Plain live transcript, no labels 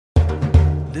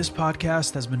This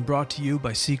podcast has been brought to you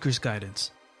by Seeker's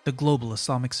Guidance, the Global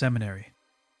Islamic Seminary.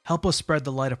 Help us spread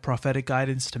the light of prophetic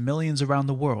guidance to millions around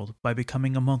the world by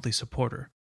becoming a monthly supporter.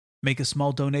 Make a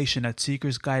small donation at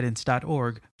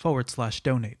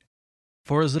seekersguidance.org/donate.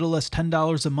 For as little as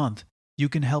 $10 a month, you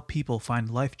can help people find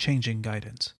life-changing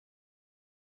guidance.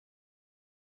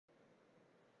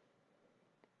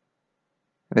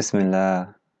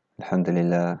 Bismillah,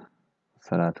 alhamdulillah,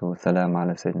 salatu wa salam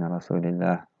ala Sayyidina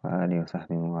Rasulillah wa alihi wa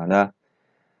sahbihi wa ala.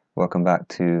 Welcome back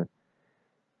to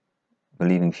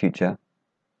Believing Future.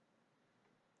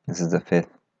 This is the fifth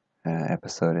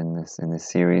episode in this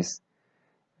series,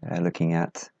 looking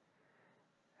at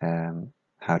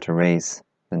how to raise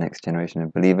the next generation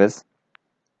of believers.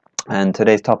 And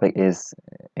today's topic is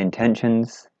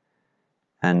intentions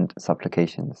and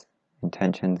supplications.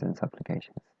 Intentions and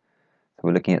supplications. So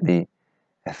we're looking at the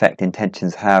effect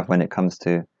intentions have when it comes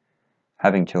to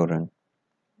having children,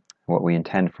 what we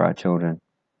intend for our children.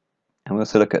 And we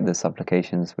also look at the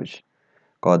supplications which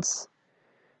God's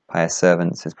pious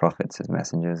servants, His prophets, His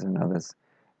messengers and others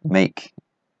make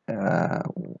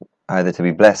either to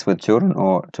be blessed with children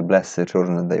or to bless the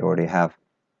children that they already have.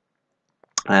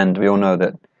 And we all know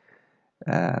that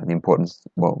the importance,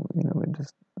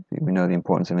 we know the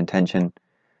importance of intention.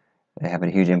 They have a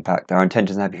huge impact. Our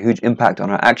intentions have a huge impact on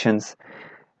our actions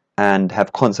and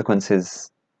have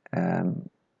consequences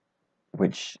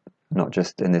which not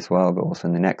just in this world but also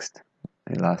in the next,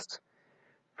 they last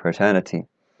for eternity.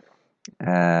 We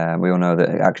all know that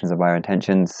actions are by our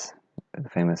intentions. The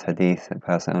famous hadith, a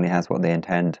person only has what they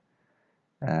intend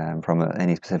from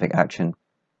any specific action.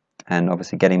 And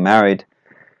obviously getting married,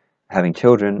 having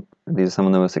children, these are some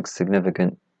of the most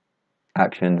significant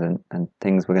actions and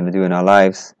things we're going to do in our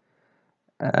lives.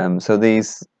 So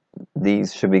these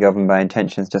should be governed by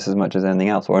intentions just as much as anything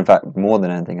else, or in fact more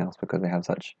than anything else, because they have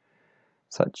such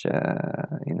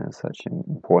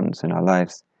importance in our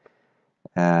lives.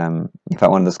 In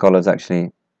fact, one of the scholars,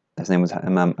 actually, his name was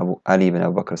Imam Ali ibn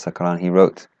Abu Bakr Sakran, he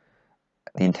wrote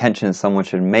the intentions someone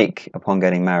should make upon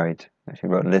getting married. Actually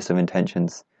wrote a list of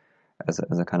intentions as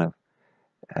a kind of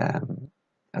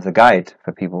as a guide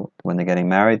for people when they're getting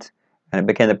married. And it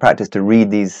became the practice to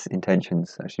read these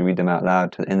intentions, actually read them out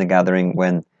loud in the gathering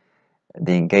when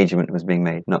the engagement was being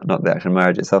made, not the actual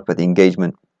marriage itself, but the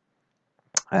engagement.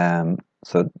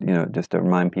 So, just to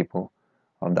remind people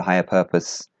of the higher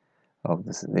purpose of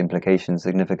the implications,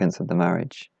 significance of the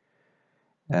marriage.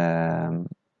 And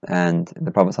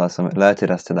the Prophet ﷺ alerted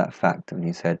us to that fact when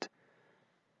he said,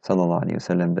 Sallallahu Alaihi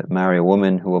Wasallam, that marry a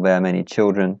woman who will bear many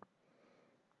children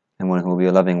and one who will be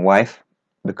a loving wife,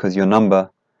 because your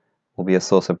number will be a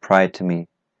source of pride to me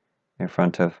in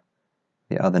front of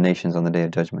the other nations on the Day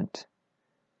of Judgment.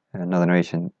 Another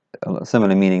narration,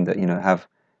 similar meaning, that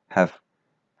have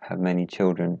many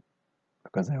children,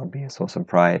 because they will be a source of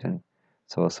pride and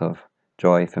source of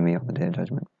joy for me on the Day of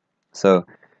Judgment. So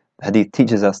the Hadith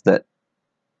teaches us that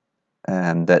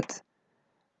that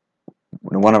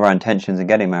one of our intentions in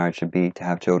getting married should be to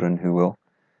have children who will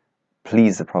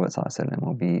please the Prophet ﷺ,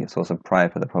 will be a source of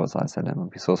pride for the Prophet ﷺ, will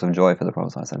be a source of joy for the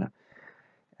Prophet ﷺ.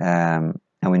 And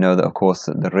we know that, of course,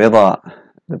 the rida,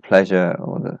 the pleasure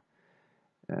or the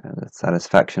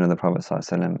satisfaction of the Prophet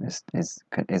ﷺ is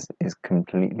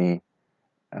completely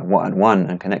one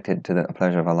and connected to the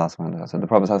pleasure of Allah subhanahu wa ta'ala. So the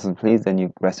Prophet ﷺ is pleased, then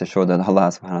you rest assured that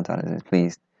Allah subhanahu wa ta'ala is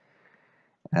pleased.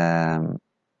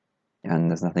 And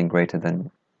there's nothing greater than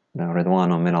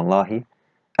ridwan min Allahi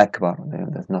akbar.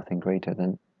 There's nothing greater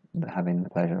than having the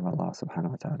pleasure of Allah subhanahu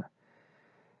wa ta'ala.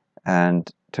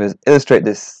 And to illustrate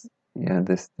this,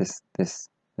 the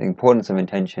importance of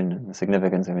intention and the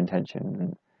significance of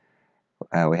intention,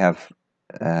 we have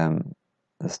the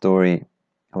story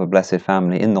of a blessed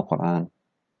family in the Quran.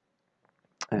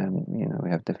 We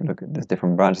have there's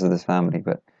different branches of this family,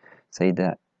 but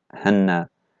Sayyidah Hannah,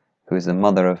 who is the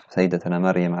mother of Sayyidatuna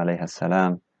Maryam alayhi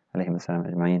salam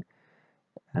ajma'in,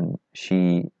 and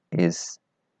she is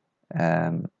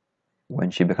when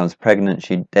she becomes pregnant,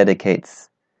 she dedicates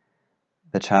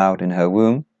the child in her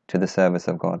womb to the service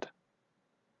of God,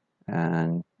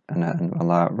 and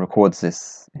Allah records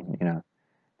this. No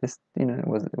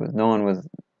one was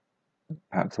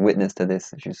perhaps witness to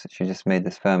this. She just made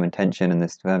this firm intention and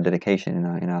this firm dedication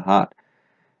in her heart.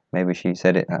 Maybe she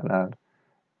said it out loud,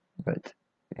 but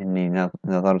إني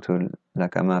نظرت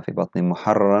لك ما في بطني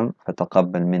محررا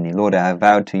فتقبل مني. Lord, I have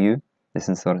vowed to you. This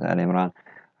is Surah Al Imran.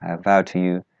 I have vowed to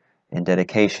you in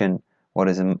dedication what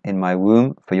is in my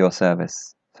womb for your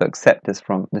service. So accept this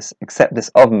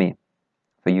of me,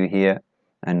 for you hear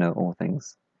and know all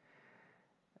things.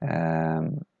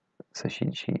 So she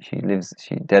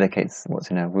dedicates what's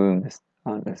in her womb, this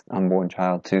unborn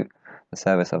child, to the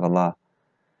service of Allah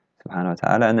subhanahu wa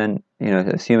ta'ala. And then,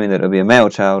 assuming that it would be a male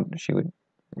child, she would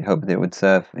hope that it would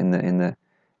serve in the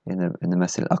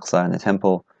Masjid al-Aqsa, in the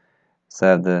temple,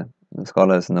 serve the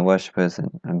scholars and the worshippers,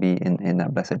 and be in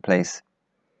that blessed place.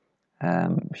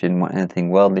 She didn't want anything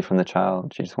worldly from the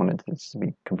child. She just wanted to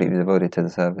be completely devoted to the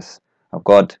service of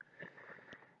God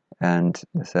and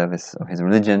the service of His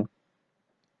religion.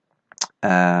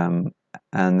 And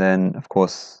then, of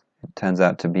course, it turns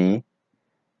out to be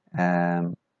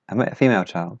a female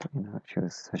child.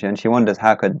 And she wonders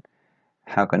how can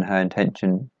her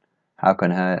intention, how can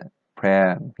her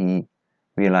prayer be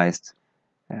realized?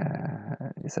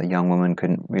 It's a young woman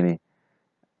couldn't really.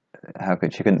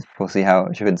 She couldn't see how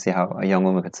a young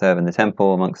woman could serve in the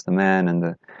temple amongst the men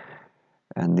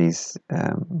and these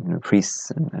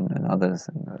priests and others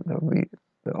that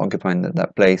occupying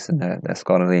that place and their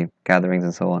scholarly gatherings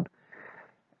and so on.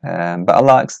 But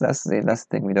Allah, that's the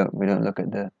thing. We don't look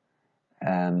at the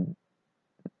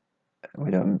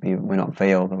we're not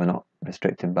veiled, we're not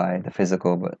restricted by the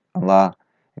physical, but Allah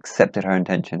accepted her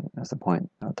intention. That's the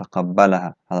point.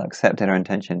 Allah accepted her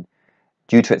intention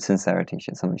due to its sincerity.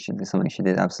 Something she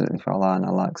did absolutely for Allah, and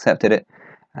Allah accepted it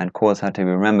and caused her to be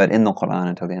remembered in the Quran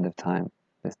until the end of time.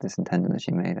 This intention that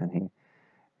she made, and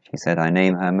she said, "I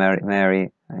name her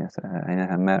Mary, I name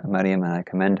her Maryam, and I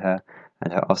commend her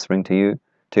and her offspring to you,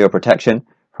 to your protection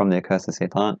from the accursed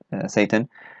Satan."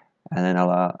 And then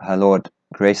Allah, her Lord,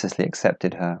 graciously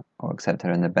accepted her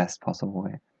in the best possible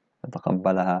way.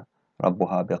 فَتَقَبَّلَهَا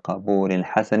رَبُّهَا بِقَبُولٍ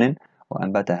حَسَنٍ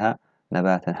وَأَنبَتَهَا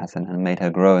نَبَاتًا حَسَنًا, and made her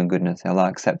grow in goodness. Allah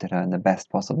accepted her in the best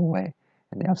possible way,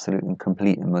 in the absolute and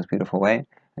complete and most beautiful way,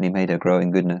 and He made her grow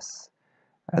in goodness.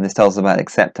 And this tells us about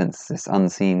acceptance, this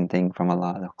unseen thing from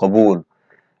Allah, the qabul,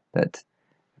 that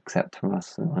accept from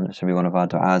us. And it should be one of our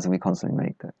du'as we constantly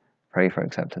make, that pray for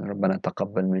acceptance. رَبَّنَا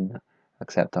تَقَبَّلْ مِنَّا,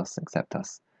 accept us, accept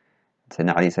us.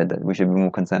 Sayyidina Ali said that we should be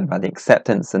more concerned about the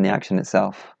acceptance than the action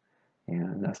itself.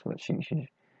 That's what she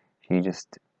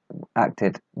just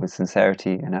acted with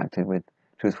sincerity and acted with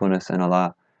truthfulness, and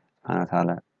Allah subhanahu wa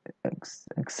ta'ala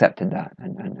accepted that,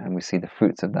 and we see the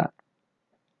fruits of that.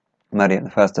 Maryam, the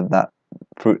first of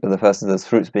those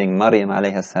fruits being Maryam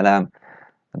alayhi salam,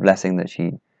 the blessing that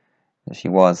she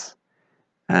was,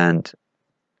 and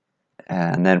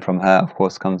then from her, of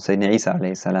course, comes Sayyidina Isa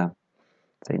alayhi salam.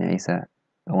 Sayyidina Isa,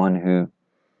 the one who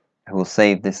will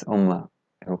save this ummah,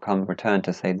 who will return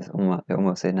to save this ummah, the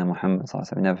ummah of Sayyidina Muhammad sallallahu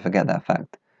alaihi wasallam. We never forget that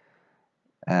fact.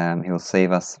 He will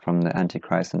save us from the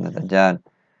Antichrist and the Dajjal.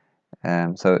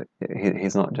 So he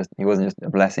wasn't just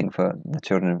a blessing for the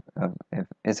children of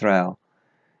Israel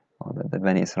or the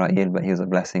Bani Israel, but he was a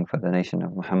blessing for the nation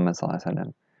of Muhammad sallallahu alaihi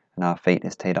wasallam. And our fate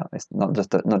is tied up. It's not just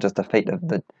the fate of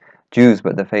the Jews,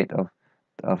 but the fate of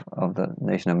the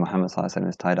nation of Muhammad sallallahu alaihi wasallam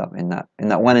is tied up in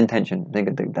that one intention.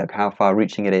 Think how far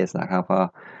reaching it is,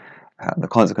 how the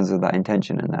consequences of that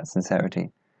intention and that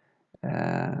sincerity.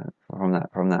 From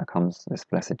that comes this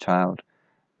blessed child,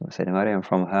 Sayyidina Maryam.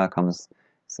 From her comes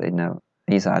Sayyidina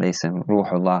Isa alayhi salam,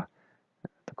 Ruhullah,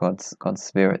 God's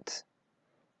spirit.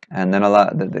 And then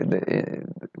Allah,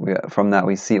 from that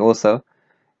we see also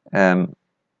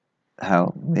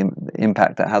how the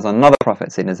impact that has on another prophet,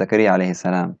 Sayyidina Zakaria alayhi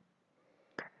salam.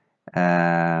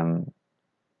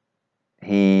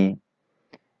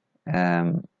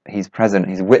 He's present.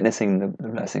 He's witnessing the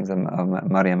blessings of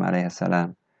Maryam alayhi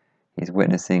salam. He's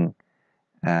witnessing.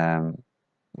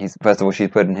 First of all, she's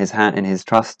put in his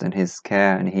trust and his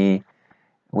care, and he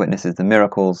witnesses the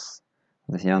miracles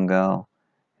of this young girl.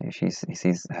 He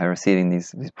sees her receiving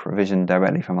these provision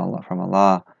directly from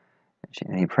Allah,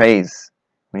 and he prays.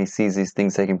 When he sees these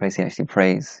things taking place, he actually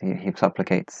prays. He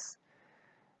supplicates,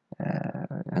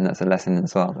 and that's a lesson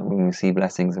as well. That when we see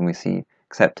blessings and we see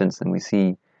acceptance and we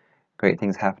see great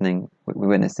things happening, we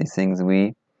witness these things,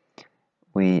 and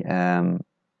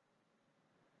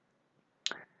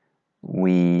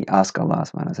we ask Allah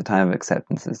subhanahu. It's a time of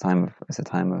acceptance. It's a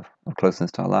time of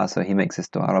closeness to Allah. So he makes this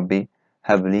dua, Rabbi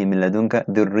habli min ladunka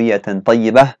dhurriyatan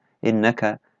tayyibah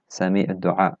innaka sami'ud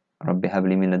du'a. Rabbi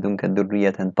habli min ladunka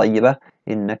dhurriyatan tayyibah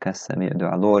innaka sami'ud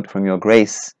du'a. Lord, from your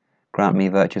grace, grant me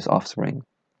virtuous offspring.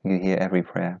 You hear every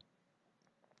prayer.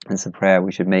 It's a prayer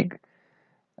we should make.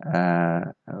 Make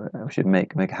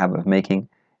a habit of making.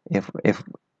 Some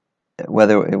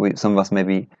of us may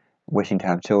be wishing to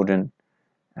have children,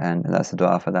 and that's a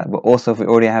dua for that. But also, if we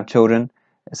already have children,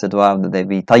 it's a dua that they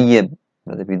be tayyib,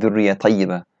 that they be dhurriya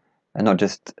tayyiba, and not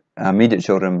just our immediate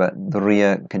children, but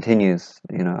dhurriya continues.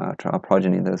 Our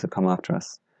progeny, those who come after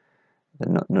us,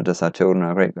 not just our children,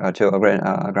 our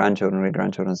grandchildren, great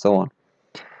grandchildren, and so on.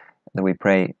 That we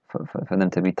pray for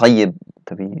them to be tayyib,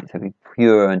 to be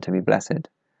pure, and to be blessed.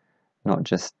 not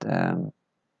just and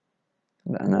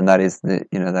that is the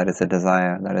that is a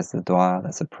desire, that is the dua,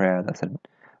 that's a prayer, that's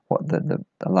what the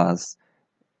Allah's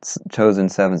chosen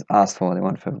servants ask for. They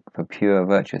want for pure,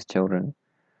 virtuous children.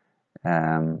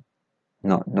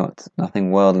 Not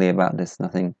nothing worldly about this.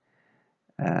 Nothing.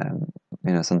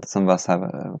 Some of us have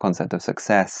a concept of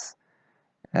success.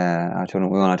 We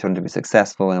want our children to be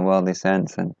successful in a worldly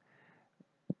sense, and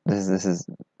this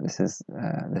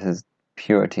is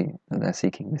purity that they're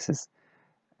seeking. This is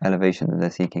elevation that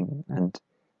they're seeking. And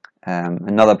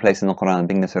another place in the Quran,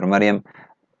 being the Surah Maryam,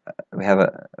 we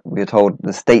are told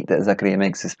the state that Zakaria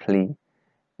makes his plea.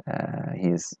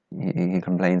 He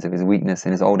complains of his weakness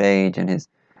in his old age and his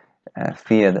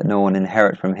fear that no one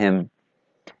inherit from him.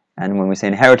 And when we say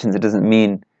inheritance, it doesn't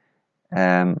mean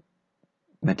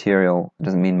material, it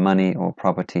doesn't mean money or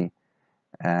property.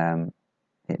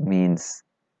 It means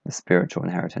the spiritual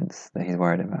inheritance that he's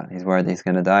worried about. He's worried that he's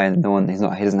going to die, and he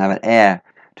doesn't have an heir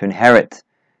to inherit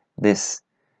this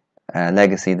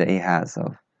legacy that he has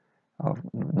of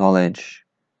knowledge,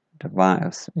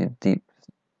 divine, deep,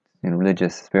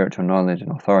 religious, spiritual knowledge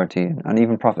and authority, and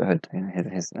even prophethood.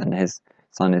 His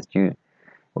son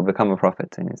will become a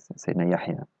prophet in his Sayyidina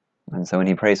Yahya. And so when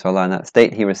he prays for Allah in that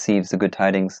state, he receives the good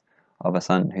tidings of a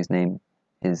son whose name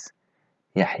is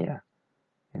Yahya.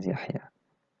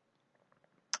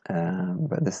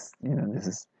 But these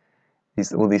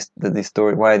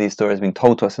stories. Why are these stories being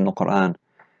told to us in the Quran?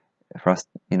 For us,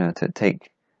 to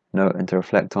take note and to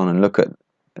reflect on and look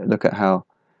at how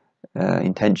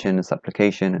intention and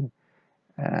supplication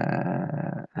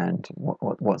and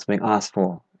what's being asked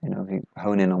for. If you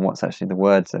hone in on what's actually the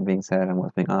words that are being said and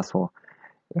what's being asked for.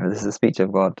 This is the speech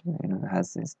of God.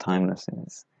 It's timeless and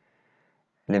it's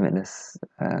limitless,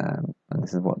 and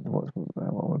this is what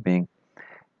we're being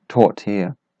taught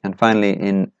here. And finally,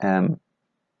 we have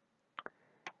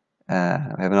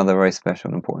another very special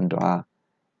and important dua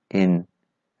in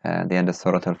the end of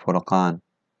Surah Al-Furqan.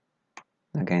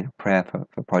 Again, prayer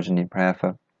for progeny, prayer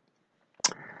for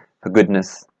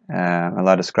goodness.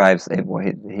 Allah describes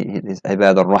his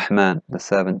Ibad al-Rahman, the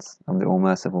servants of the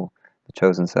All-Merciful, the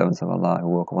chosen servants of Allah who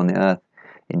walk upon the earth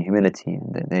in humility,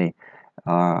 and that they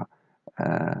are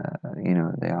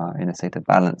they are in a state of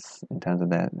balance in terms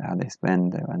of how they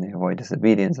spend and they avoid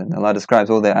disobedience. And Allah describes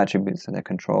all their attributes, so their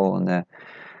control and their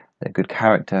good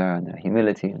character and their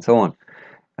humility and so on.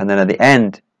 And then at the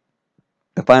end,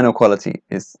 the final quality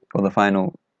or the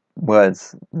final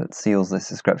words that seals this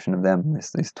description of them,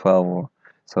 these 12 or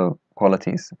so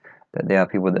qualities, that they are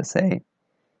people that say,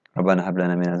 رَبَّنَا هَبْ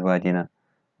لَنَا مِنْ أَزْوَاجِنَا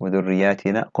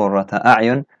وَذُرِّيَّاتِنَا قُرَّةَ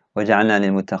أَعْيُنٍ وَجَعَلْنَا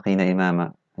لِلْمُتَّقِينَ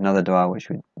إِمَامًا. Another dua which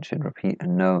we should repeat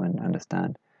and know and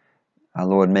understand. Our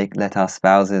Lord, let our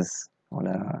spouses, or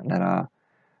let our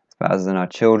spouses and our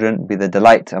children be the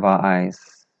delight of our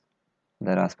eyes.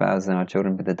 Let our spouses and our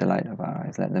children be the delight of our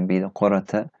eyes. Let them be the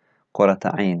qurrata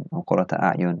ayn or qurrata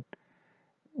a'yun.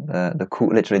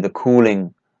 Literally the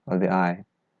cooling of the eye.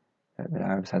 The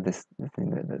Arabs have this thing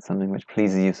that something which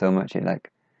pleases you so much,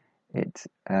 it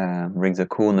brings a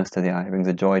coolness to the eye, it brings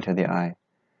a joy to the eye.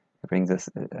 It brings us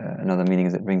another meaning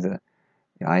is it brings the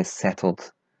eye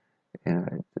settled.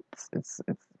 It's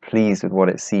pleased with what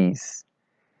it sees,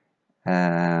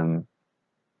 and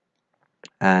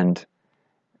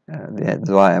the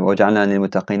dua وَجَعَلْنَا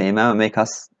لِلْمُتَّقِينَ إِمَامًا, make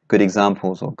us good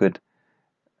examples or good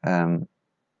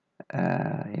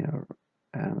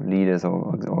leaders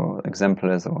or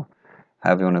exemplars, or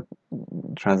however you want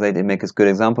to translate it. Make us good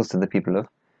examples to the people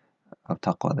of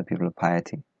taqwa, the people of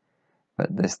piety.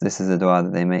 But this is a dua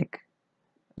that they make,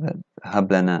 that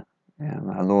hablana,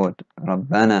 my Lord,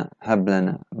 Rabbana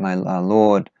hablana, our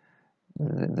Lord,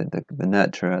 the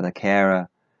nurturer, the carer,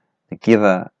 the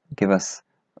giver, give us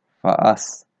for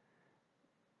us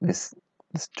this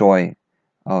joy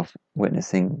of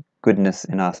witnessing goodness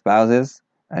in our spouses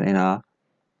and in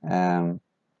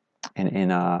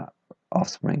our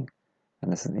offspring.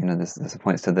 And this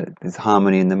points to this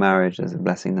harmony in the marriage. There's a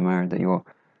blessing in the marriage, that your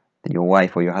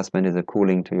wife or your husband is a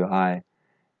cooling to your eye,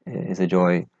 is a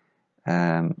joy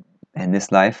in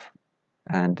this life,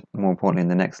 and more importantly in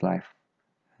the next life.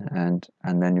 And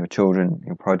then your children,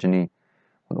 your progeny,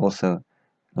 will also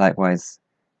likewise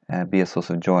be a source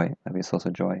of joy. They'll be a source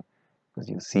of joy, because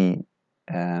you'll see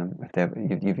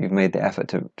if you've made the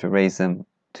effort to raise them,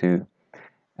 to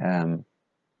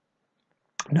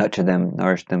nurture them,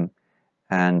 nourish them,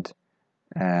 and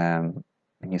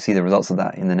you see the results of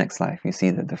that in the next life. You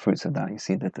see the fruits of that. You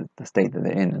see the state that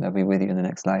they're in, and they'll be with you in the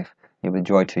next life. You'll be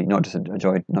joy to you, not just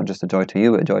a joy to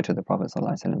you, but a joy to the Prophet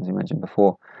ﷺ, as we mentioned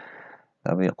before.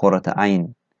 There'll be a qurrata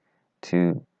ayn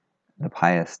to the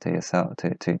pious, to yourself, to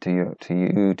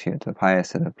the pious,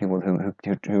 to the people who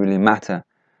really matter.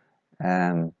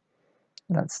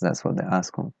 That's what they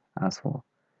ask for.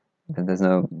 There's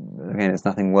there's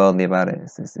nothing worldly about it.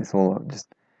 It's all just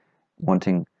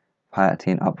wanting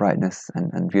piety and uprightness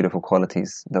and beautiful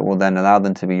qualities that will then allow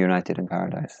them to be united in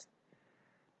paradise.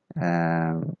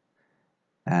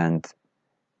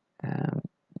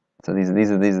 So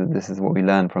this is what we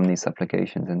learn from these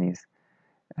supplications and these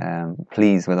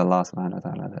pleas with Allah subhanahu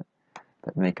wa ta'ala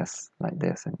that make us like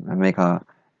this and make our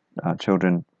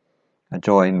children a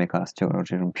joy, make our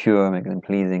children pure, make them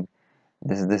pleasing.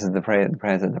 This is the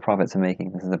prayers that the prophets are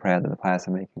making. This is the prayer that the pious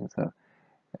are making. So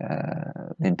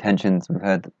the intentions, we've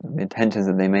heard the intentions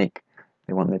that they make.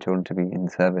 They want their children to be in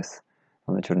service.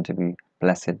 They want their children to be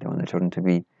blessed. They want their children to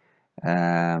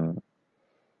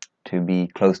be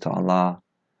close to Allah.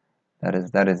 That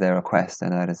is their request,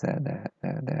 and that is their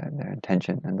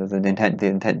intention. And the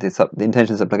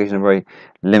intention supplication are very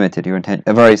limited. Your intent,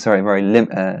 very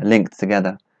linked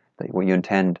together. That what you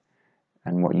intend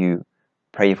and what you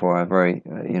pray for are very,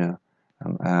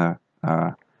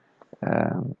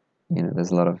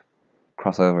 there's a lot of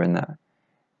crossover in that.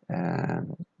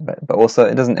 But also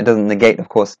it doesn't negate, of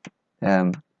course,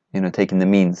 taking the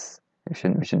means. We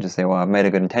shouldn't just say, well, I've made a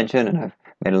good intention and I've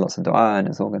made lots of dua and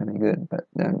it's all going to be good. But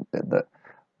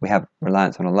we have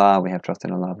reliance on Allah, we have trust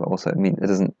in Allah, but also it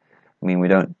doesn't mean we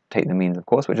don't take the means, of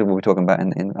course, which is what we're talking about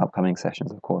in upcoming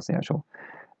sessions, of course, the actual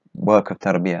work of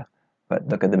tarbiyah. But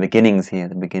look at the beginnings here.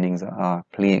 The beginnings are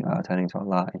turning to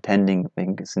Allah,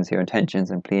 making sincere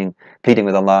intentions and pleading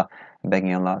with Allah and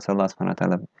begging Allah. So Allah subhanahu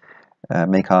wa ta'ala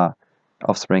make our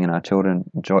offspring and our children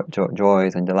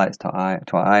joys and delights to our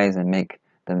eyes, and make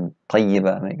them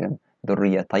tayyiba, make them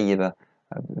durriya tayyiba,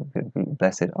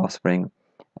 blessed offspring,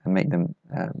 and make them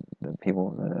the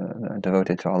people that are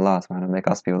devoted to Allah subhanahu wa ta'ala, make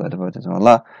us people that are devoted to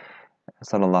Allah.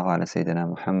 Sallallahu ala Sayyidina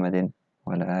Muhammadin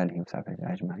wa ala alihi wa sahbihi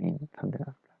ajma'in.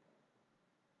 Alhamdulillah.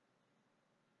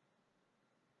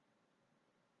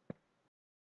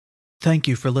 Thank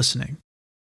you for listening.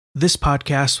 This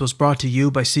podcast was brought to you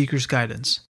by Seekers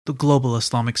Guidance, the Global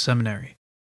Islamic Seminary.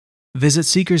 Visit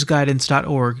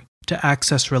seekersguidance.org to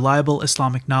access reliable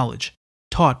Islamic knowledge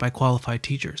taught by qualified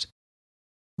teachers.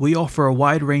 We offer a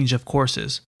wide range of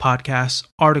courses, podcasts,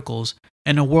 articles,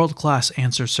 and a world-class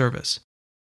answer service.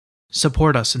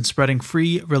 Support us in spreading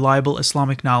free, reliable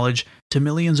Islamic knowledge to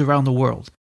millions around the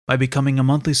world by becoming a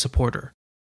monthly supporter.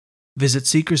 Visit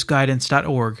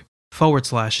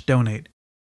seekersguidance.org/donate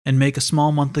and make a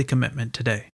small monthly commitment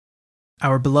today.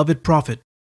 Our beloved Prophet,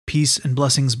 peace and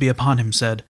blessings be upon him,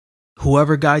 said,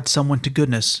 "Whoever guides someone to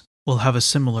goodness will have a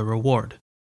similar reward."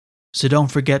 So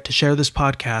don't forget to share this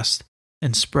podcast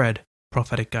and spread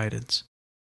prophetic guidance.